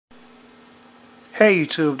Hey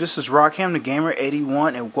YouTube, this is Rockham the Gamer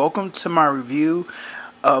 81 and welcome to my review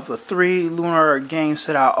of the 3 Lunar games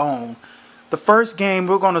that I own. The first game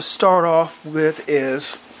we're going to start off with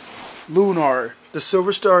is Lunar, the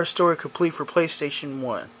Silver Star Story Complete for PlayStation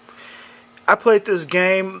 1. I played this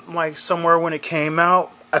game like somewhere when it came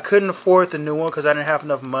out. I couldn't afford the new one because I didn't have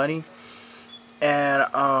enough money. And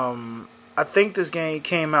I think this game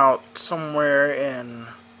came out somewhere in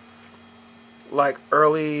like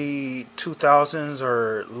early 2000s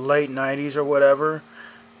or late 90s or whatever.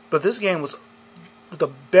 But this game was the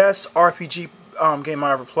best RPG game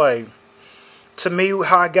I ever played. To me,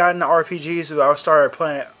 how I got into RPGs is I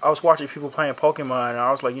was watching people playing Pokemon and I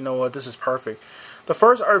was like, you know what, this is perfect. The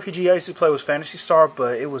first RPG I used to play was Phantasy Star,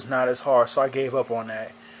 but it was not as hard, so I gave up on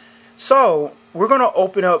that. So, we're going to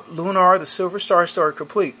open up Lunar, the Silver Star Story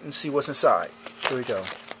Complete, and see what's inside. Here we go.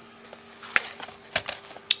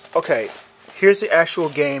 Okay, here's the actual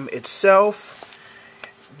game itself.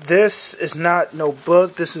 This is not no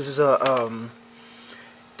book. This is the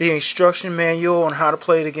instruction manual on how to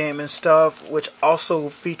play the game and stuff, which also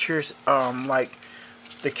features like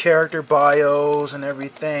the character bios and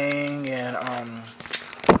everything. And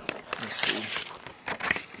let's see.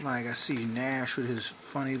 Like I see Nash with his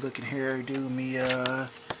funny looking hairdo, Mia,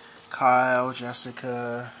 Kyle,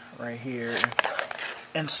 Jessica, right here,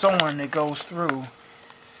 and so on. That goes through,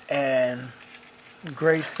 and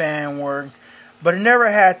great fan work, but it never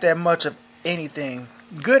had that much of anything.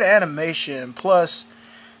 Good animation, plus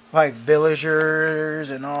like villagers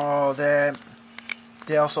and all that.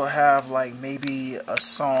 They also have like maybe a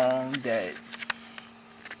song that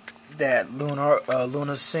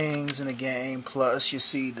Luna sings in the game. Plus you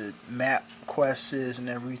see the map quests and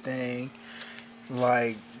everything,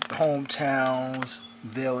 like hometowns,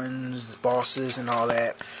 villains, bosses, and all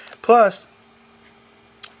that. Plus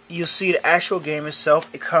you'll see the actual game itself.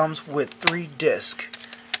 It comes with 3 discs.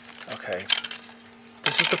 Okay,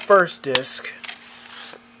 this is the first disc,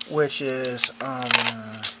 which is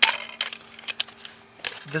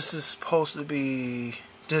this is supposed to be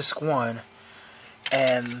disc 1,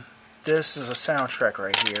 and this is a soundtrack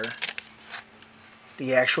right here.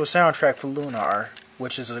 The actual soundtrack for Lunar,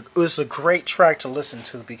 which is a great track to listen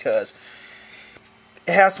to because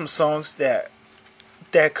it has some songs that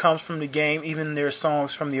comes from the game. Even there's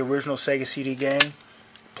songs from the original Sega CD game.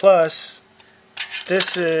 Plus,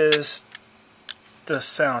 this is the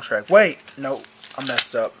soundtrack. Wait, no, I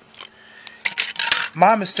messed up.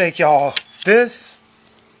 My mistake, y'all. This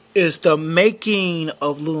is the making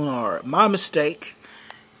of Lunar. My mistake.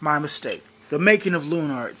 The making of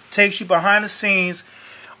Lunar. It takes you behind the scenes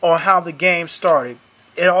on how the game started.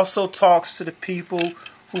 It also talks to the people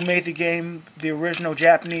who made the game, the original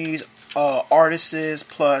Japanese artists,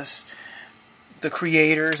 plus the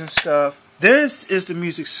creators and stuff. This is the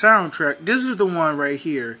music soundtrack. This is the one right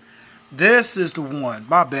here. This is the one.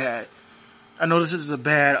 My bad. I know this is a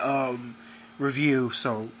bad review,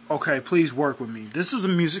 so okay, please work with me. This is a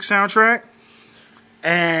music soundtrack,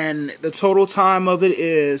 and the total time of it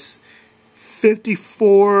is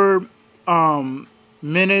 54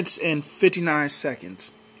 minutes and 59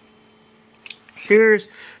 seconds. Here's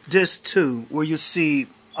disc 2, where you see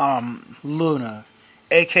Luna,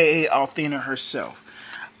 aka Althena herself.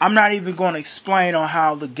 I'm not even going to explain on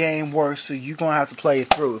how the game works, so you're going to have to play it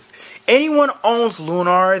through. If anyone owns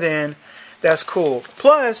Lunar, then that's cool.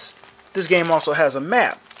 Plus, this game also has a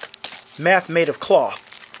map. Map made of cloth.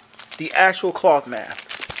 The actual cloth map.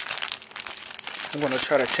 I'm going to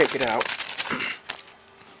try to take it out.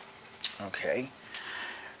 Okay.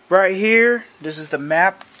 Right here, this is the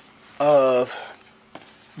map of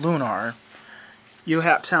Lunar. You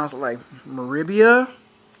have towns like Maribia,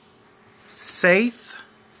 Saith,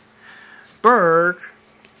 Berg,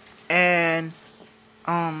 and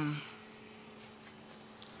I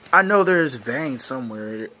know there's Vane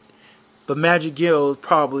somewhere, but Magic Guild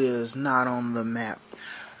probably is not on the map.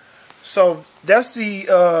 So that's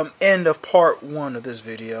the end of part 1 of this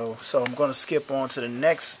video. So I'm going to skip on to the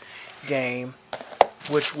next game,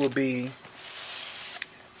 which will be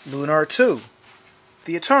Lunar 2,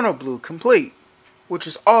 the Eternal Blue Complete, which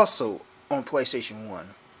is also on PlayStation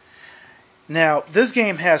 1. Now, this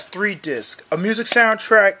game has 3 discs, a music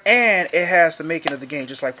soundtrack, and it has the making of the game,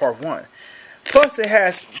 just like part 1. Plus, it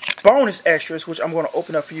has bonus extras, which I'm going to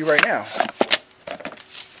open up for you right now.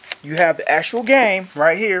 You have the actual game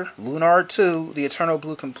right here, Lunar 2, the Eternal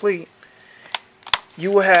Blue Complete.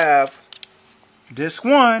 You will have disc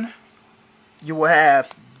 1. You will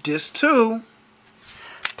have disc 2.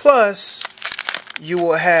 Plus, you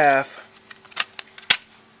will have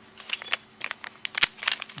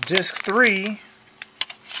disc 3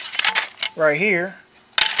 right here.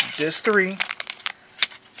 Disc 3.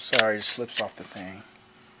 Sorry, it slips off the thing.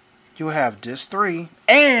 You'll have disc 3,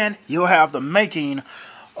 and you'll have the making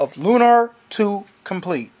of Lunar 2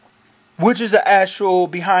 Complete, which is the actual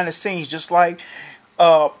behind the scenes, just like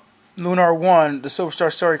Lunar 1, the Silver Star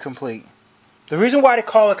Story Complete. The reason why they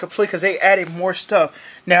call it complete because they added more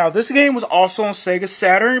stuff. Now, this game was also on Sega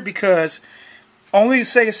Saturn because only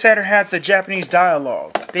Sega Saturn had the Japanese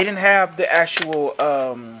dialogue. They didn't have the actual.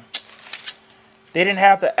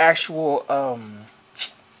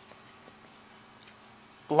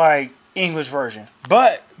 Like English version.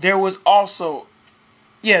 But there was also,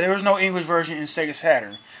 there was no English version in Sega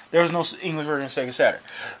Saturn. There was no English version in Sega Saturn.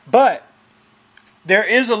 But there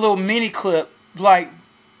is a little mini clip like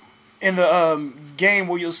in the game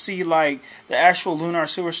where you'll see like the actual Lunar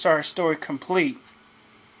Silver Star Story Complete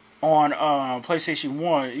on PlayStation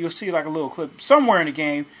 1. You'll see like a little clip somewhere in the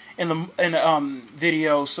game in the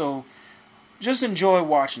video. So just enjoy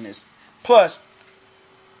watching this. Plus,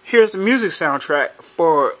 here's the music soundtrack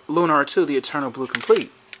for Lunar 2, The Eternal Blue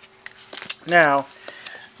Complete. Now,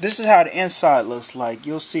 this is how the inside looks like.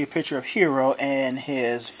 You'll see a picture of Hero and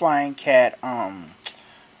his flying cat,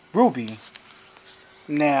 Ruby.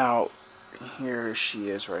 Now, here she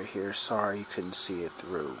is right here. Sorry you couldn't see it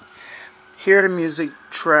through. Here are the music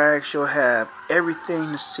tracks. You'll have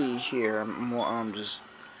everything to see here. I'm just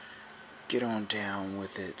get on down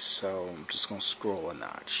with it. So I'm just going to scroll a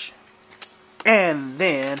notch. And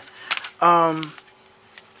then,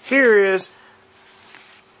 here is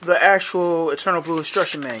the actual Eternal Blue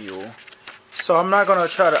instruction manual. So I'm not going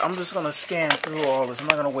to I'm just going to scan through all this. I'm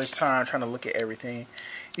not going to waste time trying to look at everything.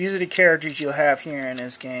 These are the characters you'll have here in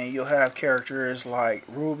this game. You'll have characters like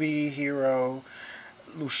Ruby, Hero,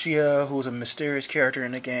 Lucia, who's a mysterious character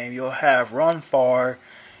in the game. You'll have Runfar.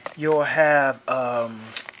 You'll have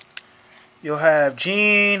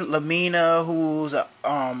Jean Lamina, who's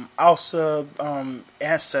Elsa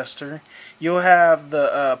ancestor. You'll have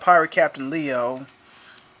the Pirate Captain Leo.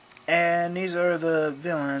 And these are the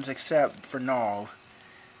villains except for Null.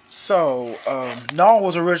 So, Null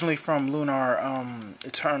was originally from Lunar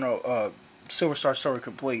Eternal Silver Star Story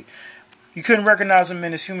Complete. You couldn't recognize him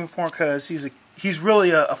in his human form because he's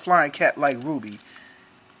really a flying cat like Ruby.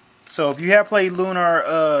 So if you have played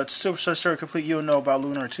Lunar Silver Star Story Complete, you'll know about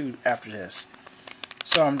Lunar 2 after this.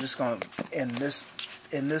 So I'm just gonna end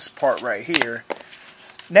this part right here.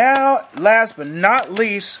 Now, last but not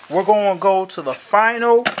least, we're gonna go to the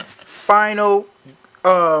final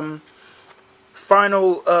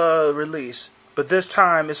release. But this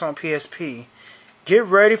time it's on PSP. Get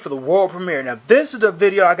ready for the world premiere. Now this is the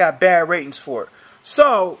video I got bad ratings for.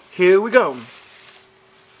 So here we go.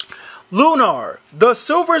 Lunar, the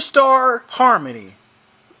Silver Star Harmony.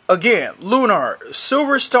 Again, Lunar,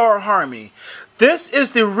 Silver Star Harmony. This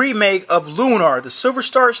is the remake of Lunar, the Silver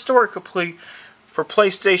Star Story Complete for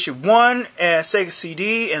PlayStation 1 and Sega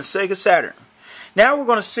CD and Sega Saturn. Now we're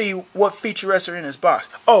going to see what featurettes are in this box.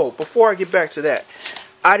 Oh, before I get back to that,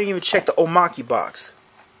 I didn't even check the Omake box.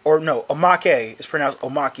 Or no, Omake. It's pronounced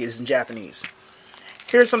Omake, is in Japanese.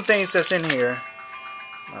 Here's some things that's in here.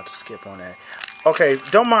 Not to skip on that. Okay,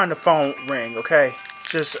 don't mind the phone ring, okay?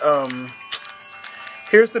 Just,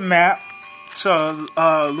 here's the map to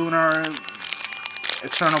Lunar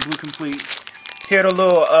Eternal Blue Complete. Here are the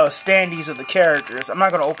little standees of the characters. I'm not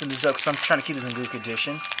going to open this up because I'm trying to keep this in good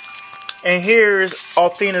condition. And here's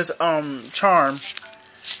Althena's charm.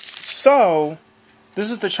 So, this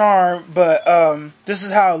is the charm, but this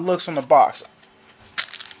is how it looks on the box.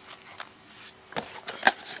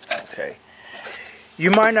 Okay.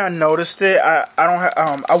 You might not notice it. I don't have,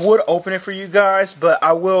 I would open it for you guys, but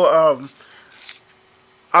I will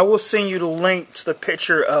send you the link to the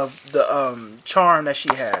picture of the charm that she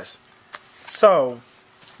has. So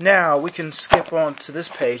now we can skip on to this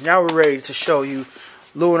page. Now we're ready to show you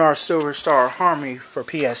Lunar Silver Star Harmony for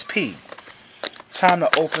PSP. Time to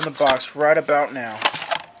open the box right about now.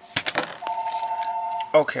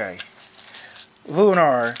 Okay.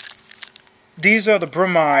 Lunar. These are the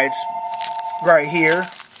bromides right here.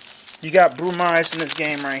 You got bromides in this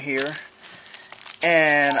game right here.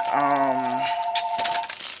 And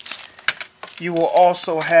you will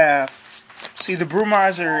also have, see, the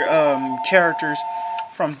bromides are characters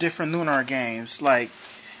from different Lunar games. Like,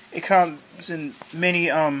 it comes in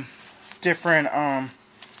many different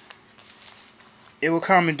it will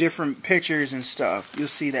come in different pictures and stuff. You'll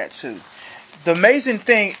see that too. The amazing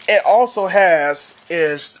thing it also has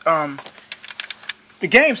is the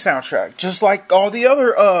game soundtrack, just like all the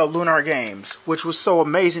other Lunar games, which was so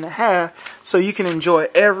amazing to have, so you can enjoy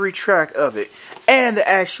every track of it, and the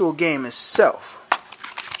actual game itself,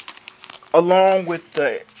 along with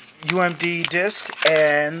the UMD disc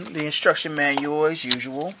and the instruction manual as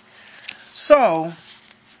usual. So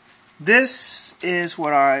this is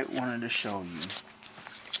what I wanted to show you.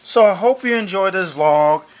 So I hope you enjoyed this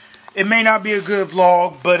vlog. It may not be a good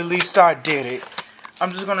vlog, but at least I did it. I'm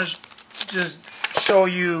just gonna show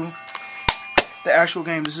you the actual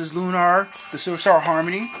game. This is Lunar, the Silver Star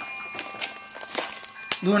Harmony.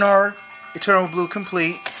 Lunar Eternal Blue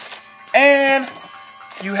Complete. And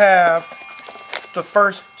you have the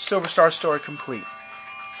first Silver Star story complete.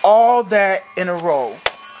 All that in a row.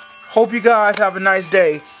 Hope you guys have a nice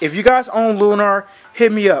day. If you guys own Lunar,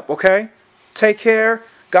 hit me up, okay? Take care.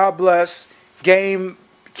 God bless.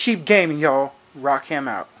 Keep gaming, y'all. Rock him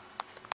out.